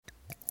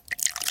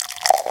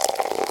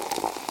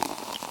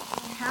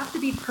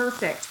be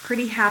perfect.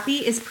 Pretty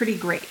happy is pretty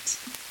great.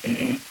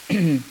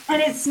 And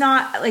it's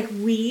not like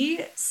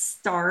we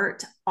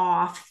start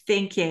off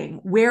thinking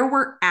where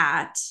we're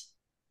at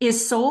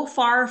is so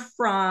far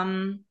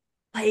from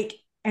like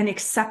an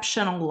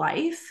exceptional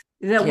life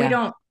that we Yeah.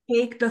 don't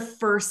take the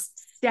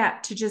first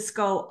step to just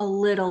go a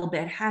little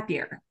bit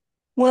happier.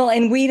 Well,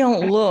 and we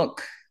don't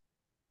look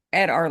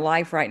at our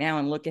life right now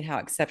and look at how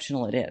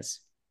exceptional it is.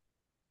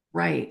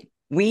 Right.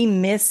 We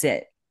miss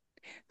it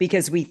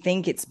because we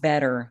think it's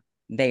better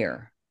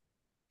there.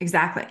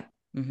 Exactly.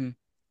 Hmm.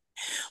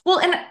 Well,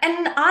 and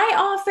I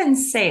often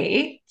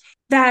say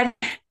that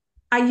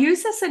I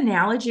use this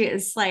analogy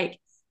as like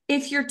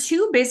if you're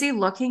too busy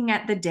looking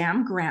at the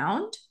damn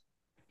ground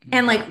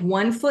and like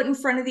one foot in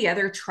front of the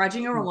other,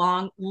 trudging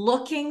along,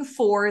 looking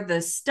for the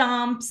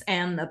stumps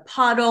and the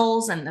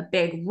puddles and the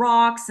big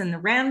rocks and the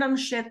random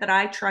shit that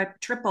I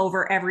trip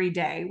over every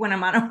day when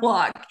I'm on a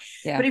walk.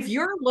 Yeah. But if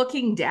you're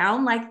looking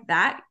down like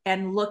that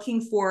and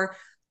looking for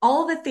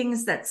all the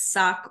things that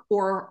suck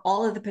or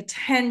all of the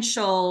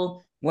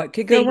potential What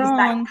could go things that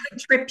wrong? could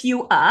trip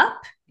you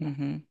up,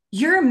 Hmm.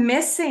 you're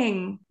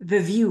missing the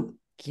view.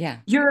 Yeah.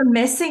 You're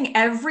missing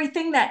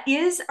everything that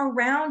is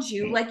around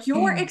you. Like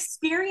you're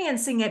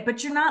experiencing it,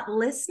 but you're not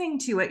listening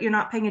to it. You're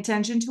not paying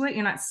attention to it.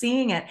 You're not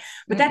seeing it.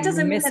 But that You're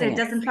doesn't mean that missing it it.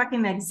 doesn't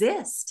fucking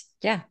exist.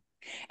 Yeah.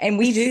 And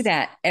we It's do just,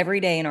 that every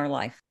day in our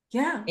life,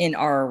 yeah, in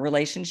our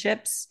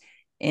relationships,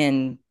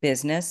 in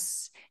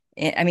business,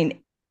 I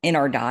mean, in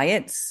our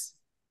diets.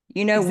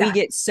 We exactly.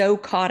 get so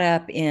caught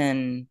up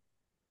in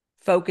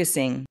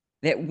focusing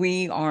that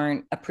we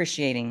aren't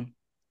appreciating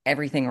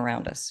everything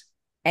around us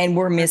and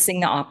we're missing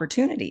the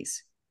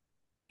opportunities.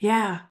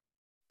 Yeah.